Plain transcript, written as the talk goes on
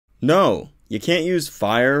No, you can't use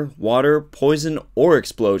fire, water, poison, or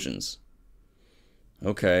explosions.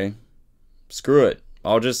 Okay, screw it.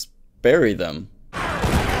 I'll just bury them.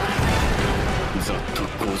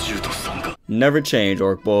 Never change,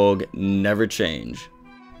 Orcbolg, never change.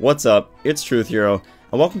 What's up, it's Truth Hero,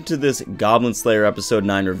 and welcome to this Goblin Slayer episode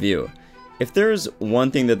 9 review. If there's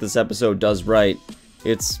one thing that this episode does right,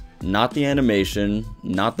 it's not the animation,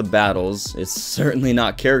 not the battles, it's certainly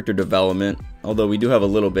not character development, although we do have a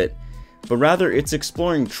little bit, but rather it's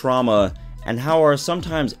exploring trauma and how our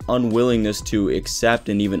sometimes unwillingness to accept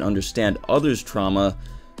and even understand others' trauma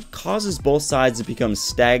causes both sides to become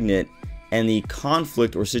stagnant and the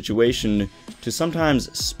conflict or situation to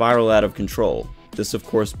sometimes spiral out of control. This of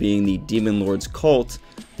course being the Demon Lord's cult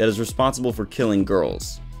that is responsible for killing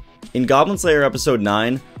girls. In Goblin Slayer episode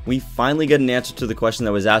 9, we finally get an answer to the question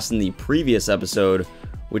that was asked in the previous episode,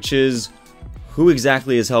 which is, who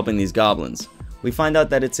exactly is helping these goblins? We find out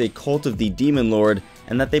that it's a cult of the Demon Lord,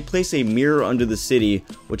 and that they place a mirror under the city,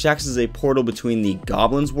 which acts as a portal between the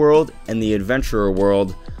goblins world and the adventurer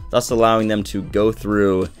world, thus allowing them to go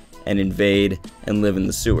through and invade and live in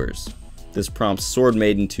the sewers. This prompts Sword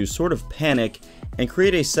Maiden to sort of panic and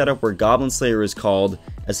create a setup where Goblin Slayer is called,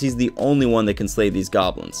 as he's the only one that can slay these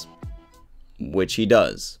goblins. Which he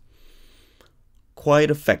does. Quite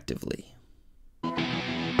effectively.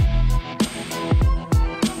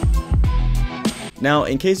 Now,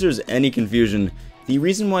 in case there's any confusion, the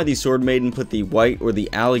reason why the Sword Maiden put the white or the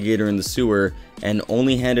alligator in the sewer and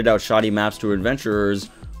only handed out shoddy maps to adventurers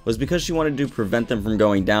was because she wanted to prevent them from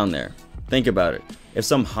going down there. Think about it. If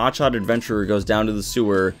some hotshot adventurer goes down to the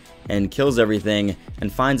sewer and kills everything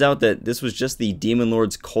and finds out that this was just the Demon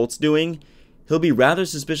Lord's cult's doing, he'll be rather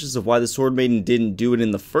suspicious of why the Sword Maiden didn't do it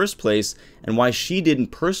in the first place and why she didn't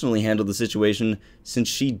personally handle the situation since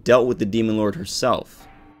she dealt with the Demon Lord herself.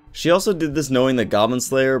 She also did this knowing that Goblin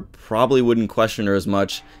Slayer probably wouldn't question her as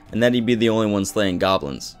much and that he'd be the only one slaying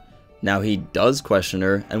goblins. Now he does question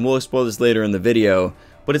her, and we'll explore this later in the video,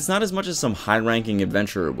 but it's not as much as some high-ranking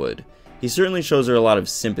adventurer would. He certainly shows her a lot of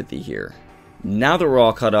sympathy here. Now that we're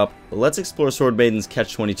all caught up, let's explore Sword Maiden's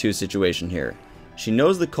Catch-22 situation here. She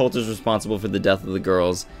knows the cult is responsible for the death of the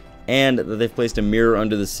girls, and that they've placed a mirror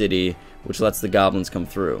under the city, which lets the goblins come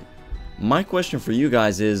through. My question for you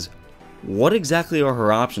guys is, what exactly are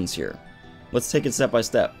her options here? Let's take it step by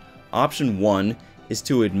step. Option 1 is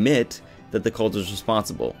to admit that the cult is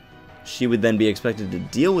responsible. She would then be expected to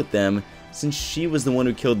deal with them since she was the one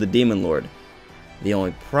who killed the Demon Lord. The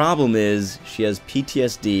only problem is she has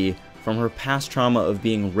PTSD from her past trauma of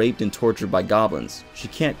being raped and tortured by goblins. She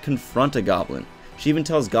can't confront a goblin. She even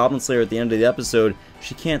tells Goblin Slayer at the end of the episode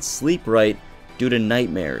she can't sleep right due to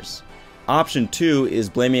nightmares. Option 2 is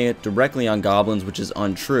blaming it directly on goblins, which is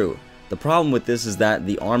untrue. The problem with this is that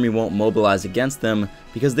the army won't mobilize against them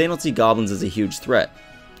because they don't see goblins as a huge threat.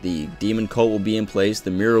 The demon cult will be in place,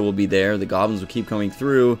 the mirror will be there, the goblins will keep coming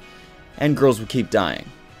through, and girls will keep dying.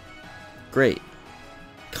 Great.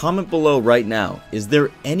 Comment below right now, is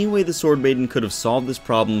there any way the Sword Maiden could have solved this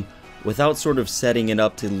problem without sort of setting it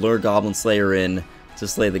up to lure Goblin Slayer in to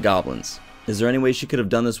slay the goblins? Is there any way she could have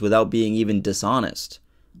done this without being even dishonest?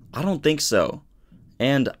 I don't think so.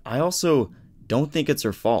 And I also don't think it's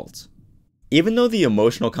her fault. Even though the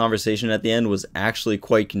emotional conversation at the end was actually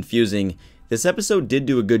quite confusing, this episode did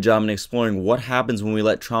do a good job in exploring what happens when we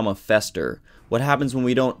let trauma fester, what happens when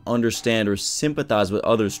we don't understand or sympathize with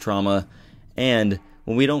others' trauma, and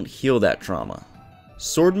when we don't heal that trauma.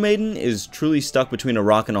 Sword Maiden is truly stuck between a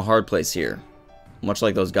rock and a hard place here, much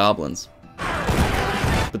like those goblins.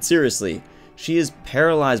 But seriously, she is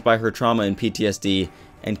paralyzed by her trauma and PTSD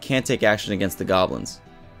and can't take action against the goblins.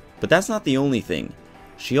 But that's not the only thing.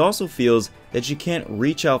 She also feels that she can't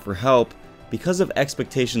reach out for help because of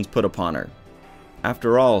expectations put upon her.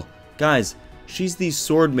 After all, guys, she's the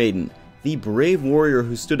Sword Maiden, the brave warrior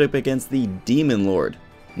who stood up against the Demon Lord.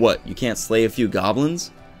 What, you can't slay a few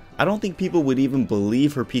goblins? I don't think people would even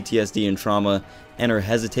believe her PTSD and trauma and her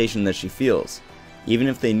hesitation that she feels. Even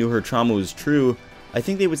if they knew her trauma was true, I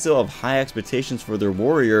think they would still have high expectations for their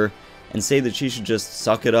warrior and say that she should just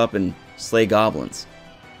suck it up and slay goblins.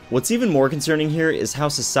 What's even more concerning here is how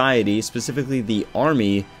society, specifically the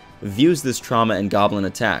army, views this trauma and goblin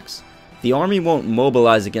attacks. The army won't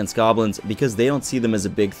mobilize against goblins because they don't see them as a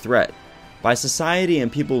big threat. By society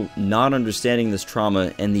and people not understanding this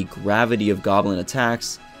trauma and the gravity of goblin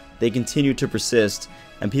attacks, they continue to persist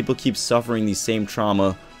and people keep suffering the same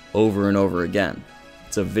trauma over and over again.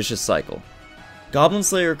 It's a vicious cycle. Goblin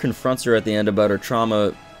Slayer confronts her at the end about her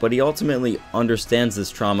trauma, but he ultimately understands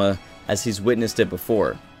this trauma as he's witnessed it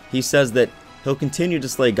before. He says that he'll continue to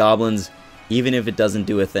slay goblins even if it doesn't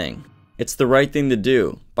do a thing. It's the right thing to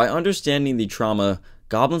do. By understanding the trauma,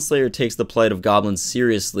 Goblin Slayer takes the plight of goblins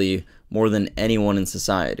seriously more than anyone in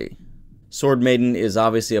society. Sword Maiden is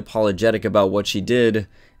obviously apologetic about what she did,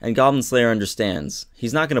 and Goblin Slayer understands.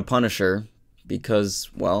 He's not going to punish her,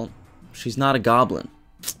 because, well, she's not a goblin.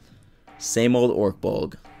 Same old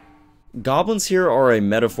Orcbolg. Goblins here are a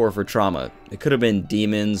metaphor for trauma. It could have been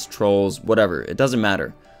demons, trolls, whatever, it doesn't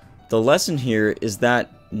matter. The lesson here is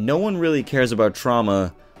that no one really cares about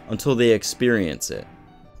trauma until they experience it.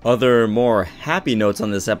 Other, more happy notes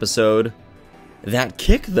on this episode. That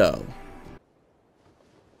kick, though.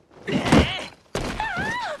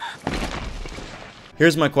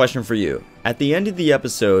 Here's my question for you. At the end of the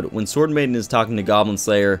episode, when Sword Maiden is talking to Goblin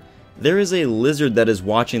Slayer, there is a lizard that is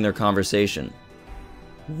watching their conversation.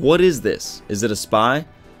 What is this? Is it a spy?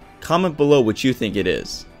 Comment below what you think it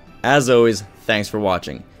is. As always, thanks for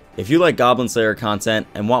watching. If you like Goblin Slayer content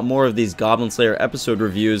and want more of these Goblin Slayer episode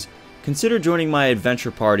reviews, consider joining my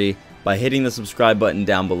adventure party by hitting the subscribe button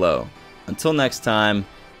down below. Until next time,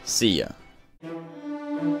 see ya.